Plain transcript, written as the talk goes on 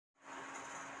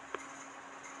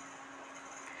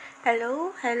Hello.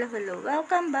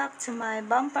 Welcome back to my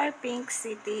Bumper Pink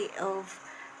City of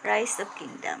Rise of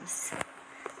Kingdoms.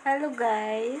 Hello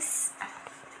guys.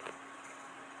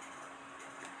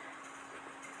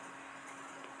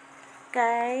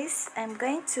 I'm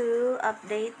going to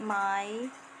update my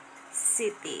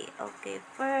city. Okay,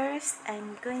 first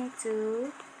I'm going to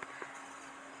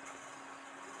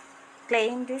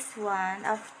claim this one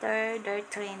after their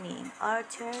training,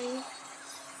 archery.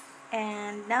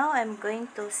 And now I'm going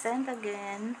to send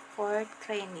again for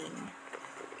training.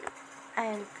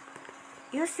 I'm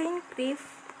using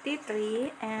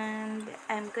T3 and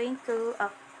I'm going to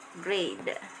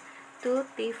upgrade to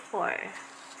T4.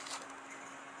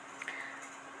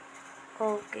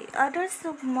 Okay, others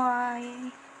of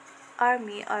my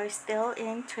army are still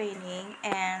in training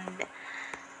and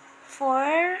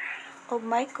 4 of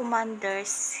my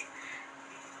commanders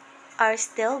are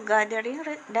still gathering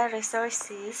the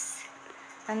resources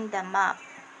on the map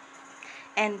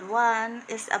and 1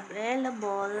 is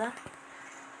available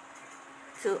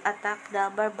to attack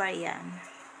the barbarian.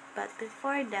 But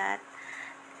before that,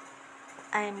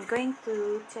 I'm going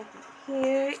to check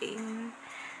here in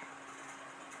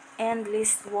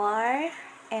Endless War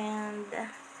and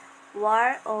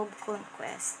War of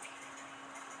Conquest.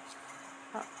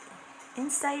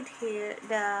 Inside here,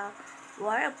 the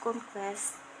War of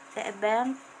Conquest, the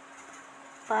event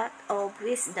Path of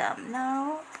Wisdom.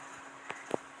 Now,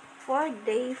 for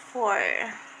day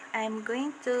 4, I'm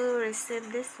going to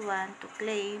receive this one to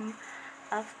claim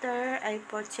after I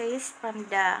purchase from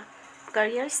the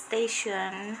career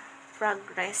station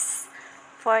progress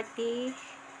 40-40.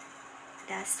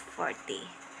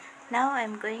 Now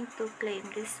I'm going to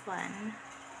claim this one.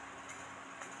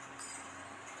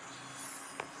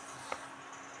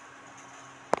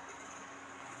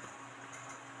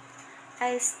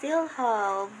 I still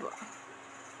have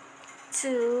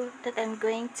 2 that I'm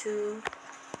going to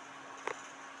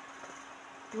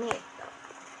meet.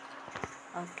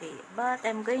 Okay, but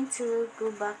I'm going to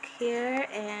go back here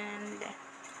and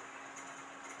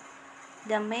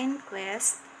the main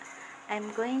quest.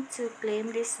 I'm going to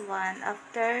claim this one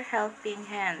after helping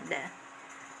hand.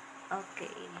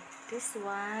 Okay, this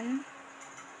one.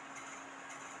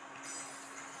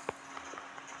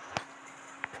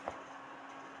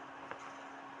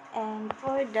 And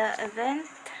for the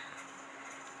event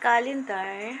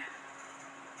calendar,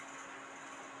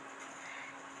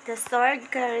 the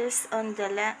sword carries on the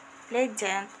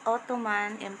legend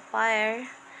Ottoman Empire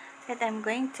that I'm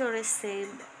going to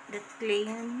receive the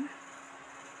claim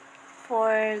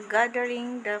for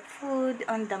gathering the food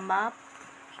on the map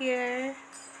here,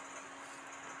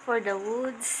 for the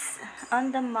woods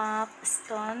on the map,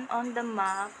 stone on the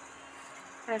map,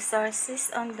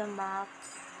 resources on the map,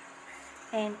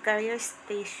 and career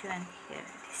station here,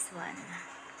 this one.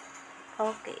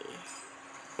 Okay.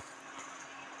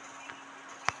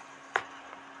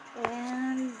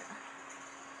 And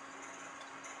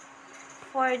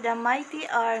for the mighty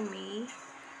army,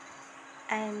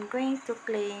 I'm going to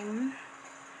claim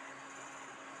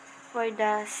for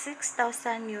the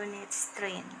 6,000 units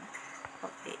train.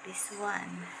 Okay, this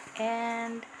one.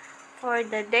 And for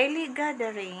the daily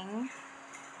gathering,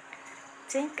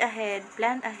 think ahead,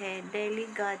 plan ahead, daily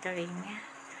gathering.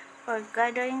 For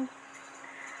gathering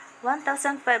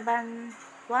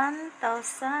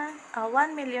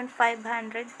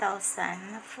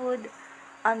 1,500,000 food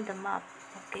on the map.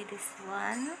 Okay, this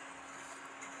one.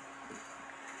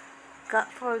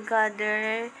 For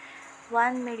gather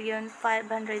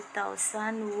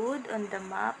 1,500,000 wood on the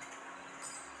map.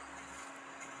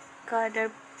 Gather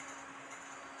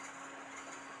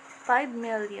 5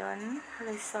 million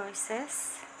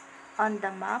resources on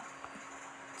the map.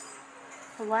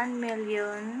 1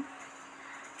 million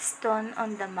stone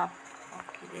on the map.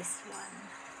 Okay, this one.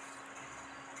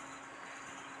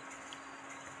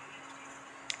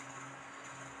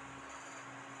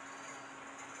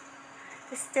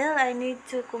 Still, I need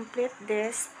to complete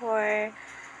this to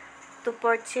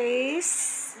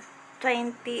purchase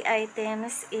 20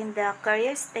 items in the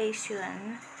career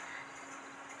station.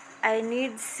 I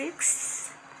need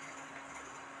 6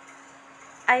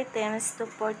 items to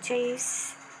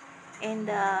purchase in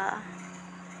the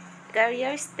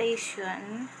career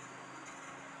station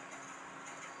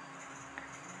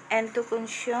and to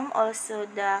consume also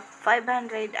the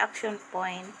 500 action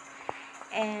point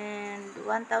and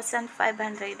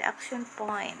 1,500 action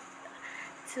point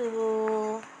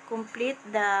to complete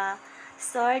the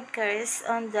sword curse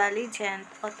on the legend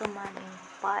Ottoman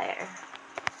Empire.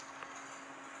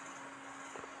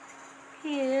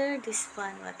 Here, this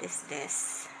one, what is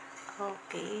this?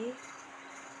 Okay,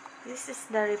 this is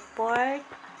the report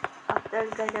of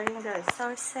after gathering the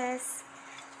resources,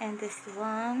 and this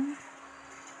one.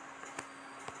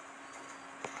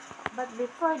 But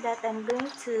before that, I'm going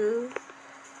to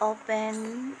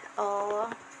open or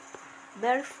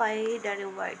verify the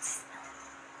rewards.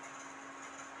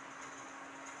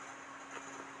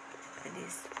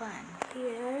 This one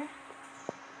here.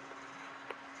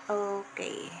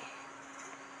 Okay.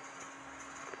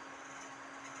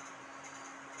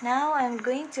 Now I'm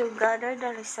going to gather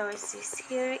the resources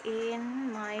here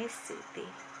in my city.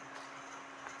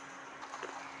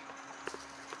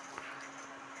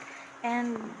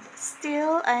 And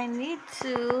still I need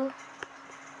to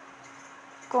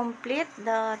complete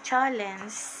the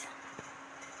challenge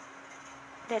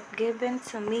that given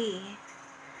to me.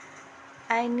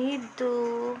 I need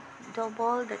to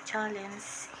double the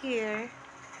challenge here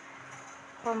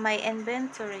for my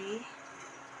inventory.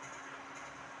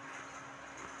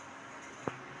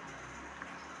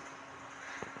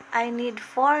 I need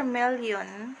 40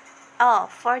 million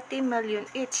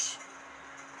each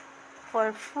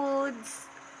for foods,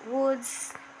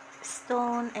 woods,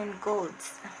 stone, and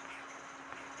golds.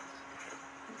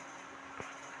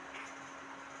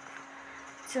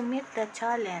 To meet the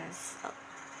challenge.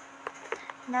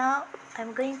 Now,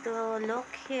 I'm going to look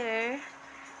here.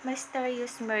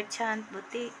 Mysterious Merchant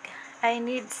Boutique. I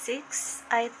need 6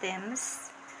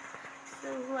 items. So,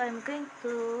 I'm going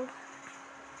to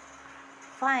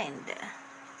find.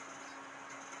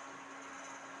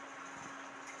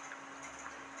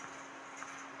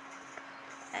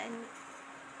 And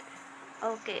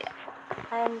okay,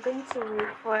 I'm going to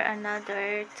wait for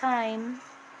another time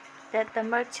that the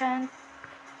merchant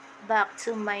back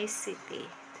to my city.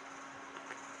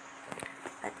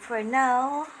 But for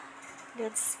now,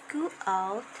 let's go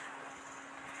out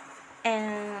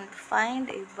and find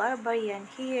a barbarian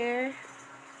here.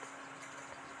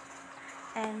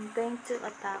 I'm going to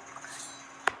attack.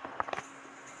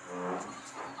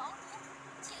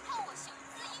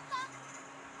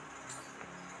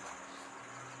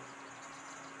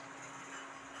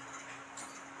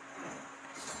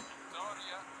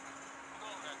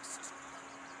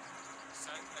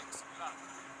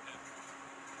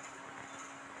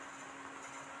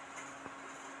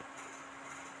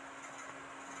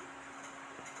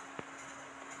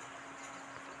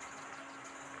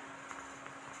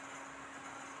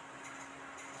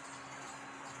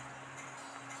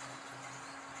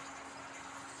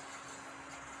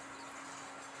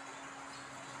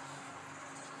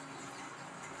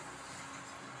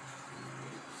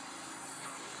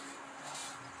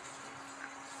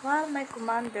 While my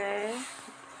commander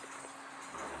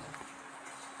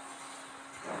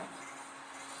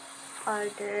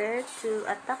ordered to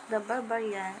attack the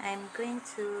barbarian, I'm going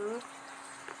to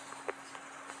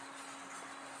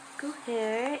go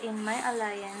here in my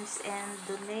alliance and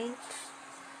donate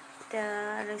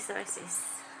the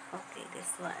resources. Okay,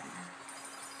 this one.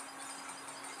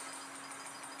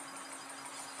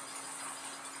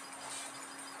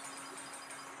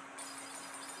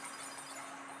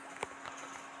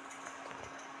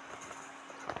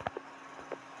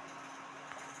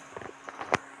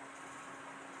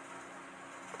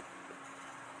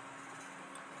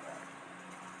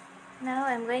 Now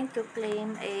I'm going to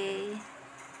claim a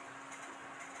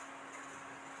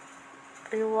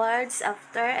rewards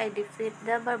after I defeat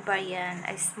the barbarian.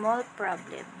 A small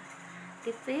problem.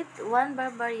 Defeat 1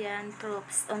 barbarian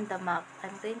troops on the map.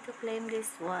 I'm going to claim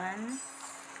this one.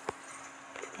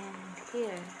 And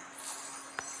here.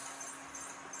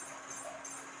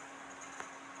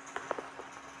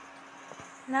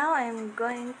 Now I'm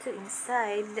going to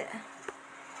inside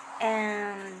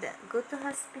and go to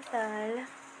hospital,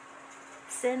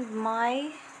 send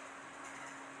my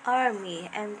army,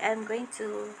 and I'm going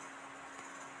to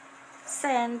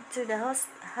send to the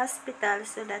hospital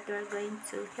so that we're going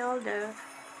to heal the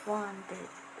wounded.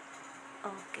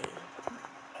 Okay.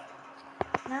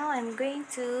 Now I'm going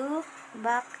to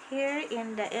back here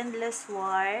in the endless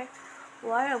war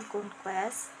of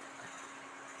conquest,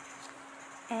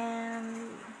 and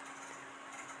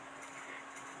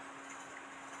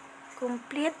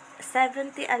complete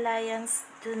 70 alliance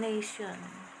donation.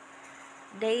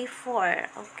 Day 4.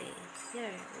 Okay,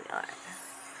 here we are.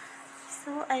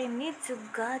 So I need to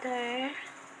gather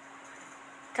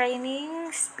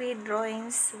training speed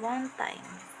drawings 1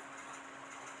 time.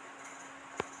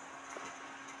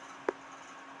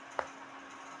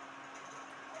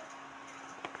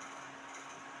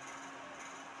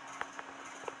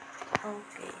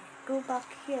 Okay, go back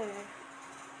here.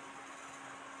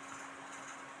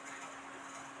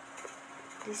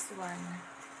 This one.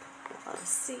 I'll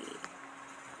see.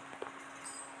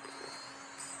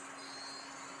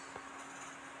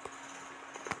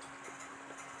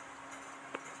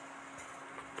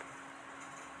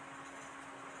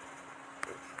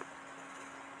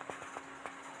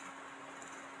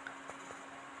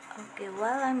 Okay,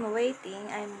 while I'm waiting,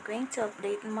 I'm going to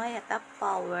update my attack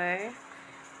power.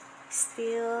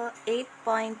 Still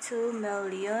 8.2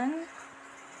 million.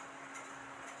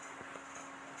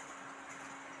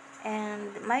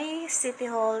 And my city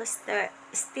hall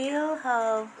still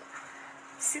have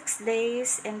 6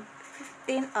 days and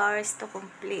 15 hours to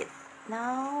complete.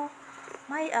 Now,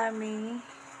 my army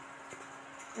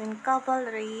and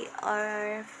cavalry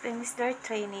are finished their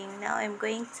training. Now, I'm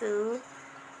going to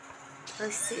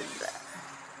receive.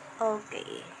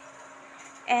 Okay.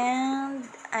 And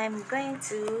I'm going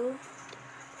to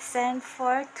send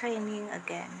for training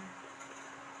again.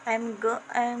 I'm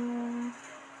going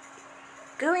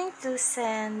to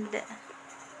send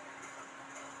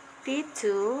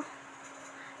T2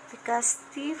 because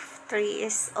T3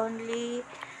 is only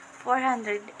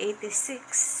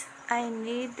 486. I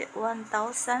need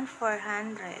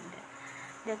 1,400.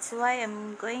 That's why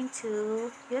I'm going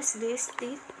to use this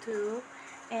T2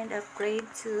 and upgrade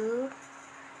to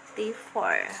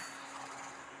T4.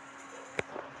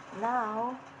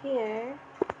 Now, here,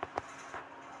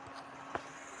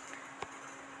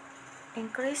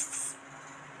 increase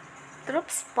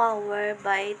troops power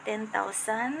by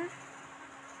 10,000.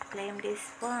 Claim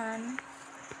this one.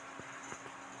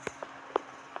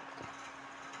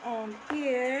 And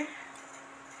here,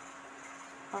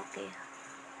 okay,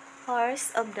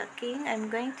 Horse of the King, I'm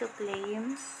going to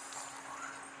claim.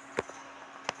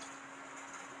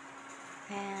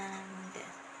 And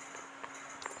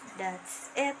that's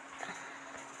it.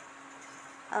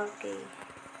 Okay.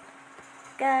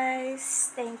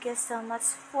 Guys, thank you so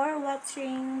much for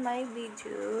watching my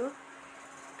video.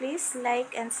 Please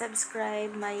like and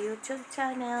subscribe my YouTube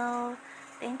channel.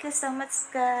 Thank you so much,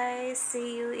 guys.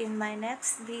 See you in my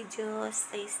next video.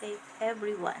 Stay safe,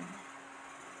 everyone.